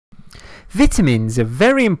Vitamins are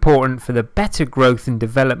very important for the better growth and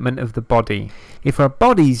development of the body. If our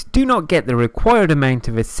bodies do not get the required amount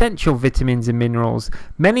of essential vitamins and minerals,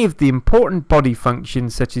 many of the important body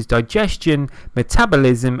functions such as digestion,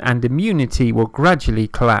 metabolism and immunity will gradually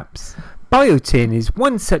collapse. Biotin is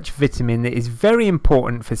one such vitamin that is very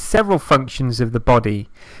important for several functions of the body.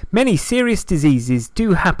 Many serious diseases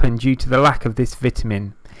do happen due to the lack of this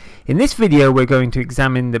vitamin. In this video we're going to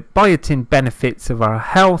examine the biotin benefits of our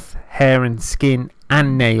health, hair and skin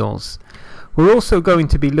and nails. We're also going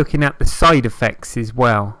to be looking at the side effects as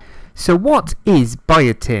well. So what is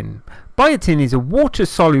biotin? Biotin is a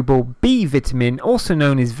water-soluble B vitamin, also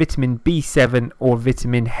known as vitamin B7 or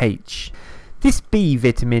vitamin H. This B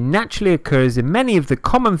vitamin naturally occurs in many of the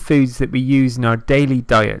common foods that we use in our daily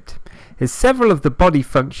diet. As several of the body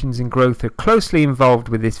functions and growth are closely involved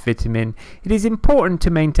with this vitamin, it is important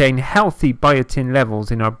to maintain healthy biotin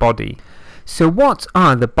levels in our body. So what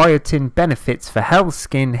are the biotin benefits for health,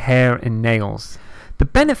 skin, hair and nails? The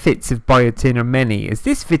benefits of biotin are many, as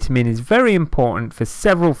this vitamin is very important for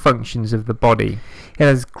several functions of the body. It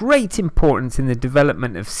has great importance in the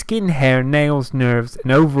development of skin, hair, nails, nerves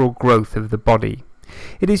and overall growth of the body.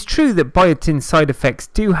 It is true that biotin side effects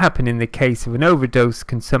do happen in the case of an overdose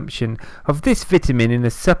consumption of this vitamin in a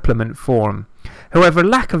supplement form. However,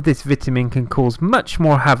 lack of this vitamin can cause much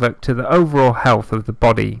more havoc to the overall health of the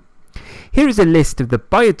body. Here is a list of the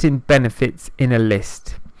biotin benefits in a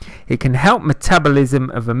list. It can help metabolism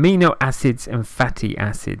of amino acids and fatty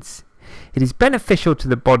acids. It is beneficial to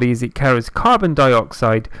the body as it carries carbon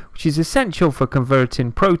dioxide, which is essential for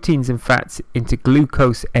converting proteins and fats into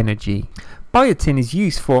glucose energy. Biotin is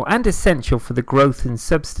useful and essential for the growth and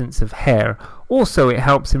substance of hair. Also, it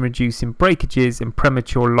helps in reducing breakages and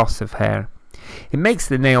premature loss of hair. It makes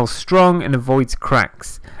the nails strong and avoids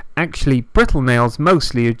cracks. Actually, brittle nails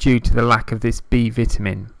mostly are due to the lack of this B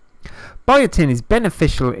vitamin. Biotin is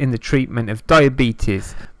beneficial in the treatment of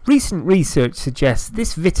diabetes. Recent research suggests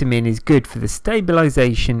this vitamin is good for the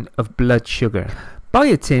stabilization of blood sugar.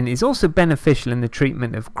 Biotin is also beneficial in the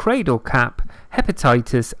treatment of cradle cap,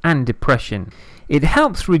 hepatitis and depression. It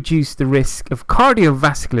helps reduce the risk of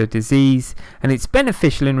cardiovascular disease, and it's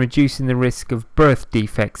beneficial in reducing the risk of birth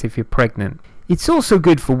defects if you're pregnant. It's also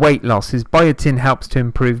good for weight loss, as biotin helps to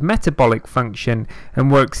improve metabolic function and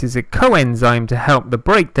works as a coenzyme to help the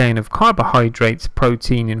breakdown of carbohydrates,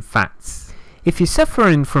 protein and fats. If you're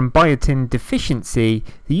suffering from biotin deficiency,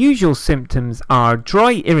 the usual symptoms are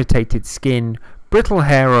dry, irritated skin, brittle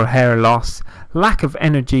hair or hair loss, lack of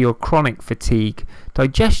energy or chronic fatigue,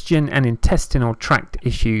 digestion and intestinal tract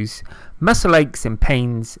issues, muscle aches and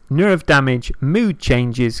pains, nerve damage, mood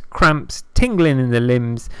changes, cramps, tingling in the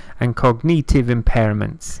limbs and cognitive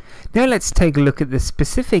impairments. Now let's take a look at the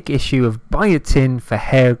specific issue of biotin for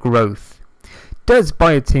hair growth. Does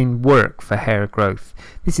biotin work for hair growth?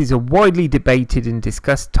 This is a widely debated and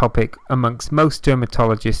discussed topic amongst most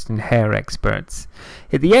dermatologists and hair experts.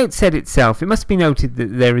 At the outset itself, it must be noted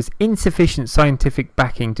that there is insufficient scientific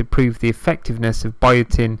backing to prove the effectiveness of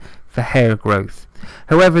biotin for hair growth.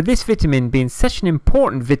 However, this vitamin being such an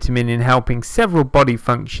important vitamin in helping several body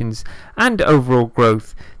functions and overall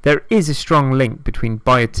growth, there is a strong link between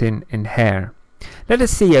biotin and hair. Let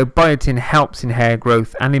us see how biotin helps in hair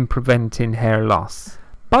growth and in preventing hair loss.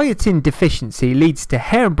 Biotin deficiency leads to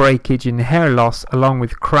hair breakage and hair loss along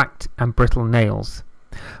with cracked and brittle nails.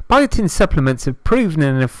 Biotin supplements have proven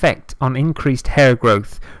an effect on increased hair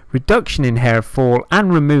growth, reduction in hair fall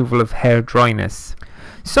and removal of hair dryness.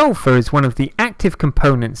 Sulphur is one of the active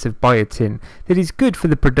components of biotin that is good for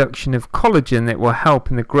the production of collagen that will help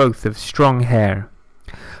in the growth of strong hair.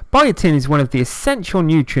 Biotin is one of the essential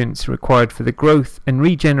nutrients required for the growth and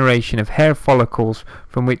regeneration of hair follicles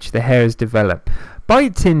from which the hairs develop.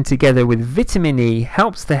 Biotin together with vitamin E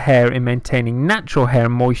helps the hair in maintaining natural hair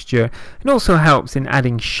moisture and also helps in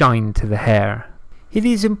adding shine to the hair. It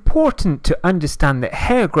is important to understand that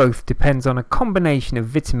hair growth depends on a combination of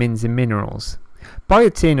vitamins and minerals.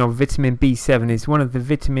 Biotin or vitamin B7 is one of the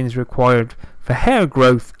vitamins required for hair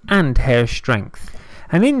growth and hair strength.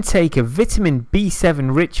 An intake of vitamin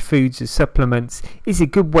B7 rich foods or supplements is a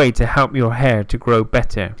good way to help your hair to grow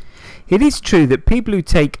better. It is true that people who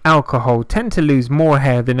take alcohol tend to lose more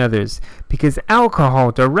hair than others because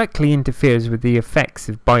alcohol directly interferes with the effects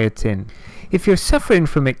of biotin. If you're suffering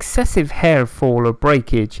from excessive hair fall or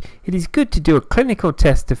breakage, it is good to do a clinical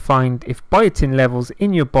test to find if biotin levels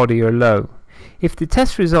in your body are low. If the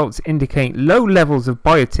test results indicate low levels of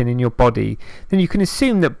biotin in your body, then you can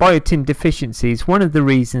assume that biotin deficiency is one of the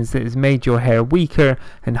reasons that has made your hair weaker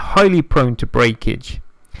and highly prone to breakage.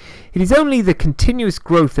 It is only the continuous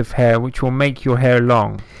growth of hair which will make your hair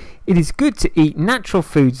long. It is good to eat natural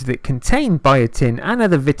foods that contain biotin and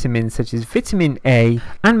other vitamins such as vitamin A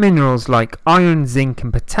and minerals like iron, zinc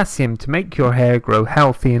and potassium to make your hair grow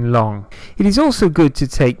healthy and long. It is also good to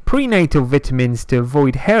take prenatal vitamins to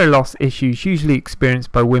avoid hair loss issues usually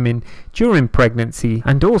experienced by women during pregnancy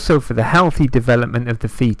and also for the healthy development of the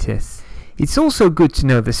fetus. It's also good to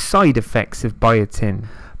know the side effects of biotin.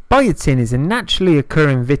 Biotin is a naturally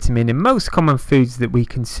occurring vitamin in most common foods that we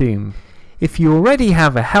consume. If you already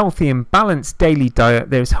have a healthy and balanced daily diet,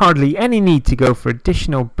 there is hardly any need to go for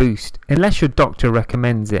additional boost unless your doctor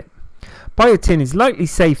recommends it. Biotin is likely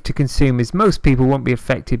safe to consume as most people won't be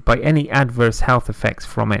affected by any adverse health effects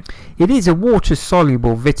from it. It is a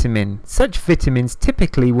water-soluble vitamin. Such vitamins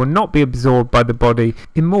typically will not be absorbed by the body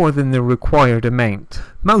in more than the required amount.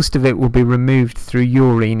 Most of it will be removed through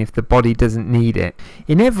urine if the body doesn't need it.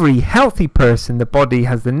 In every healthy person, the body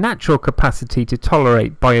has the natural capacity to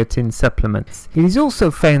tolerate biotin supplements. It is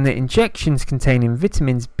also found that injections containing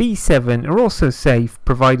vitamins B7 are also safe,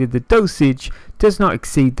 provided the dosage does not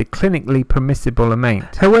exceed the clinically permissible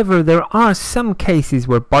amount. However, there are some cases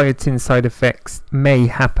where biotin side effects may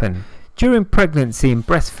happen. During pregnancy and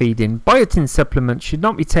breastfeeding, biotin supplements should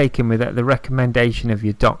not be taken without the recommendation of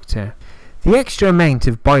your doctor. The extra amount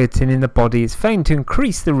of biotin in the body is found to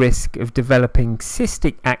increase the risk of developing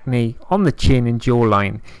cystic acne on the chin and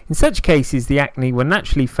jawline. In such cases, the acne will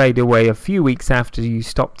naturally fade away a few weeks after you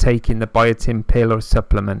stop taking the biotin pill or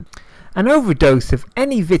supplement. An overdose of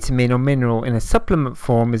any vitamin or mineral in a supplement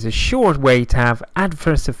form is a sure way to have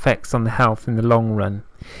adverse effects on the health in the long run.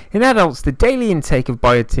 In adults, the daily intake of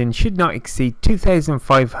biotin should not exceed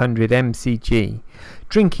 2,500 mcg.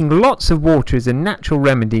 Drinking lots of water is a natural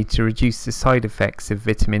remedy to reduce the side effects of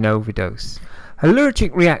vitamin overdose.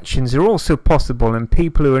 Allergic reactions are also possible in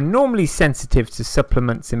people who are normally sensitive to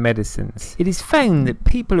supplements and medicines. It is found that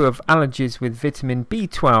people who have allergies with vitamin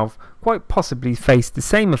B12 quite possibly face the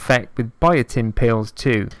same effect with biotin pills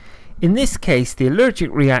too. In this case, the allergic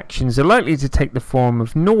reactions are likely to take the form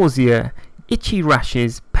of nausea, itchy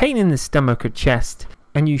rashes, pain in the stomach or chest,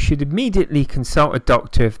 and you should immediately consult a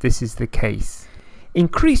doctor if this is the case.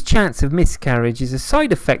 Increased chance of miscarriage is a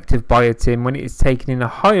side effect of biotin when it is taken in a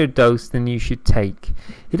higher dose than you should take.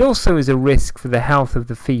 It also is a risk for the health of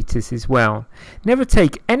the fetus as well. Never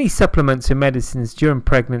take any supplements or medicines during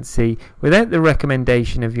pregnancy without the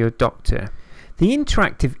recommendation of your doctor. The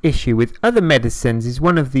interactive issue with other medicines is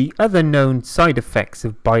one of the other known side effects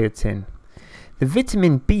of biotin. The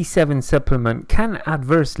vitamin B7 supplement can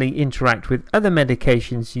adversely interact with other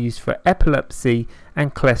medications used for epilepsy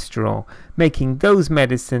and cholesterol, making those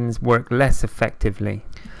medicines work less effectively.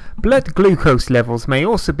 Blood glucose levels may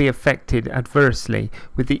also be affected adversely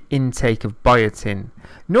with the intake of biotin.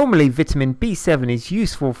 Normally, vitamin B7 is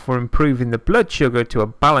useful for improving the blood sugar to a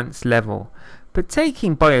balanced level, but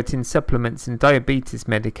taking biotin supplements and diabetes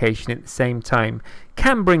medication at the same time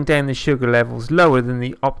can bring down the sugar levels lower than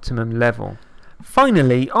the optimum level.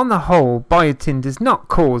 Finally, on the whole, biotin does not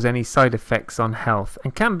cause any side effects on health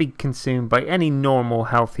and can be consumed by any normal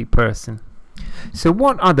healthy person. So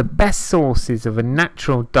what are the best sources of a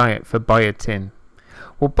natural diet for biotin?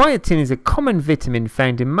 Well, biotin is a common vitamin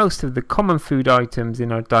found in most of the common food items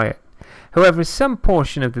in our diet. However, some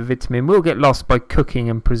portion of the vitamin will get lost by cooking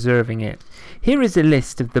and preserving it. Here is a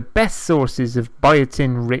list of the best sources of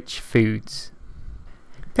biotin-rich foods.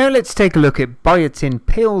 Now let's take a look at biotin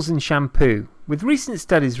pills and shampoo. With recent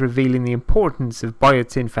studies revealing the importance of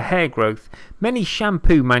biotin for hair growth, many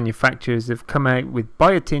shampoo manufacturers have come out with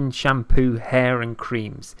biotin shampoo hair and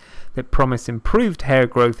creams that promise improved hair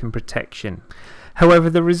growth and protection. However,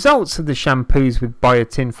 the results of the shampoos with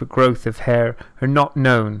biotin for growth of hair are not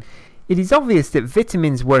known. It is obvious that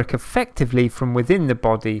vitamins work effectively from within the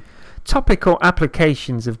body. Topical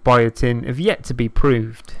applications of biotin have yet to be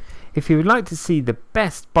proved. If you would like to see the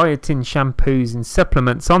best biotin shampoos and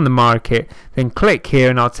supplements on the market, then click here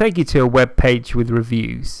and I'll take you to a web page with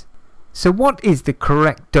reviews. So what is the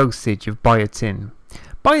correct dosage of biotin?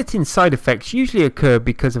 Biotin side effects usually occur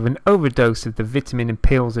because of an overdose of the vitamin in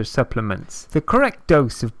pills or supplements. The correct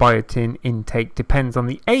dose of biotin intake depends on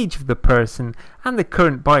the age of the person and the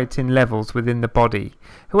current biotin levels within the body.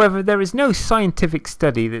 However, there is no scientific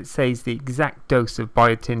study that says the exact dose of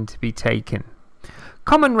biotin to be taken.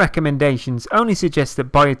 Common recommendations only suggest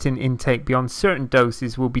that biotin intake beyond certain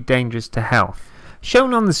doses will be dangerous to health.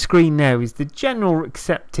 Shown on the screen now is the general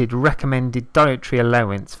accepted recommended dietary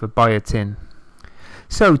allowance for biotin.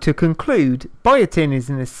 So to conclude, biotin is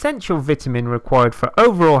an essential vitamin required for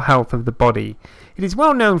overall health of the body. It is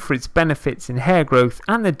well known for its benefits in hair growth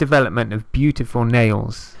and the development of beautiful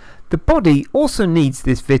nails. The body also needs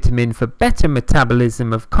this vitamin for better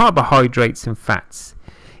metabolism of carbohydrates and fats.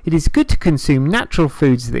 It is good to consume natural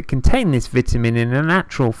foods that contain this vitamin in a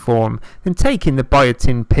natural form than taking the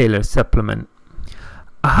biotin pill or supplement.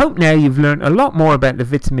 I hope now you've learned a lot more about the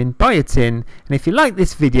vitamin biotin, and if you like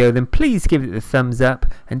this video then please give it a thumbs up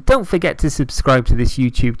and don't forget to subscribe to this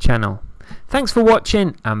YouTube channel. Thanks for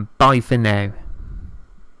watching and bye for now.